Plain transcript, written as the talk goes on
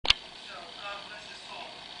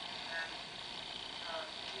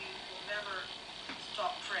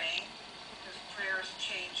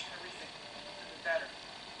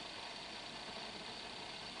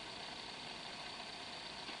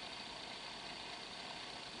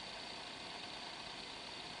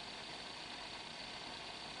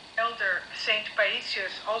Saint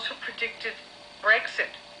Paisios also predicted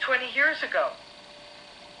Brexit 20 years ago.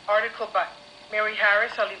 Article by Mary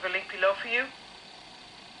Harris, I'll leave a link below for you.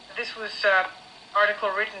 This was an article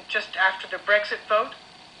written just after the Brexit vote.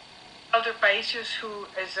 Elder Paisios, who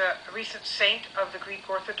is a recent saint of the Greek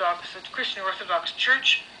Orthodox, the Christian Orthodox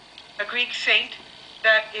Church, a Greek saint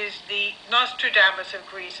that is the Nostradamus of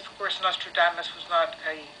Greece. Of course, Nostradamus was not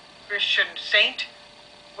a Christian saint,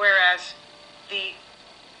 whereas the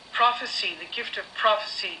prophecy, the gift of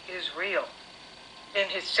prophecy is real in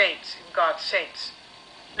his saints, in God's saints.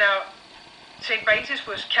 Now, St. Paisios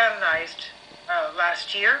was canonized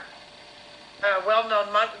last year. A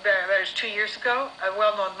well-known monk, that is 2 years ago, a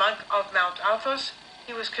well-known monk of Mount Athos.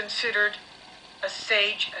 He was considered a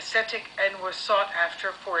sage, ascetic, and was sought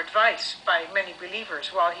after for advice by many believers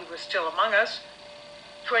while he was still among us.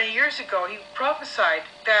 20 years ago, he prophesied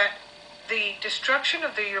that the destruction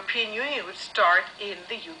of the European Union would start in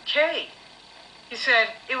the UK. He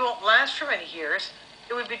said it won't last for many years.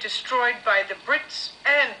 It would be destroyed by the Brits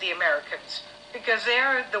and the Americans because they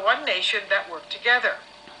are the one nation that work together.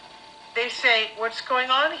 They say, what's going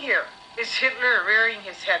on here? Is Hitler rearing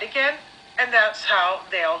his head again? And that's how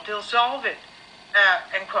they'll dissolve it.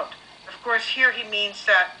 End quote. Of course, here he means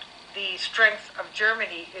that the strength of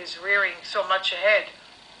Germany is rearing so much ahead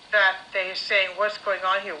that they are saying, what's going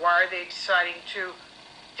on here? Why are they deciding to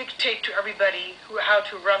dictate to everybody how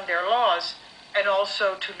to run their laws and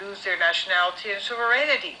also to lose their nationality and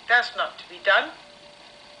sovereignty? That's not to be done.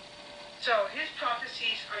 So his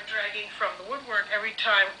prophecies are dragging from the woodwork every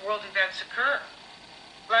time world events occur.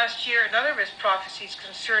 Last year, another of his prophecies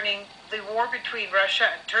concerning the war between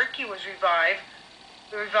Russia and Turkey was revived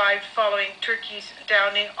following Turkey's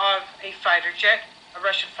downing of a fighter jet, a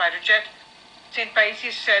Russian fighter jet. St.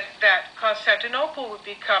 Paisios said that Constantinople would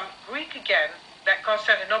become Greek again, that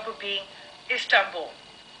Constantinople being Istanbul,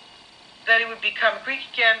 that it would become Greek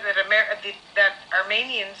again, that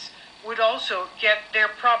Armenians would also get their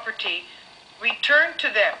property returned to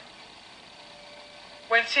them.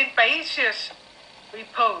 When St. Paisios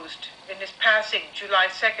reposed in his passing July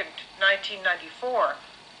 2nd, 1994,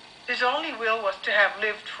 his only will was to have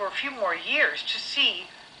lived for a few more years to see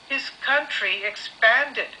his country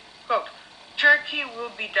expanded. Quote, Turkey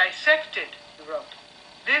will be dissected, he wrote.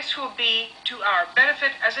 This will be to our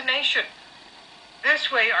benefit as a nation.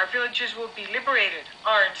 This way our villages will be liberated,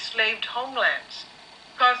 our enslaved homelands.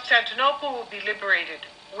 Constantinople will be liberated,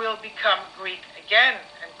 will become Greek again,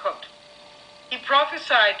 end quote. He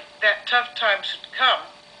prophesied that tough times would come.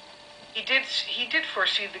 He did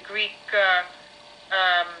foresee the Greek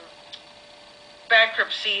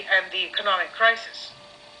bankruptcy and the economic crisis,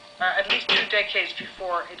 at least 2 decades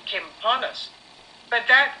before it came upon us. But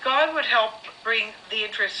that God would help bring the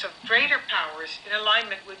interests of greater powers in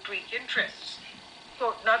alignment with Greek interests.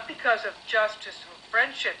 Quote, not because of justice or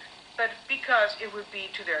friendship, but because it would be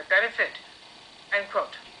to their benefit, end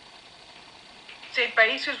quote. St.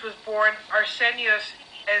 Paisios was born Arsenios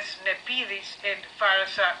Esnepidis in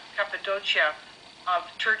Farasa, Cappadocia of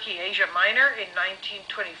Turkey, Asia Minor in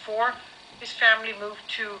 1924. His family moved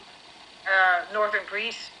to northern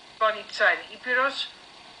Greece, Bonitsa and Epirus,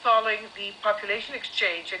 following the population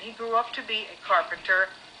exchange, and he grew up to be a carpenter.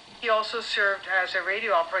 He also served as a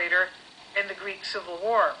radio operator in the Greek Civil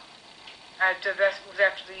War. That was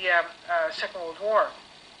after the Second World War.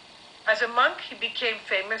 As a monk, he became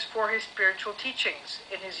famous for his spiritual teachings.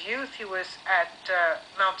 In his youth, he was at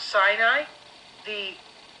Mount Sinai, the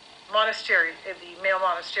monastery, the male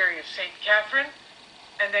monastery of St. Catherine,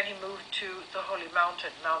 and then he moved to the holy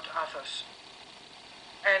mountain, Mount Athos.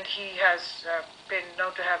 And he has been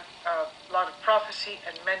known to have a lot of prophecy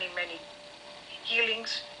and many, many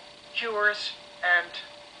healings, cures, and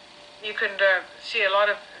you can see a lot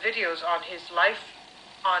of videos on his life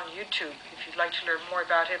on YouTube if you'd like to learn more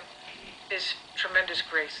about him, his tremendous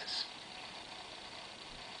graces.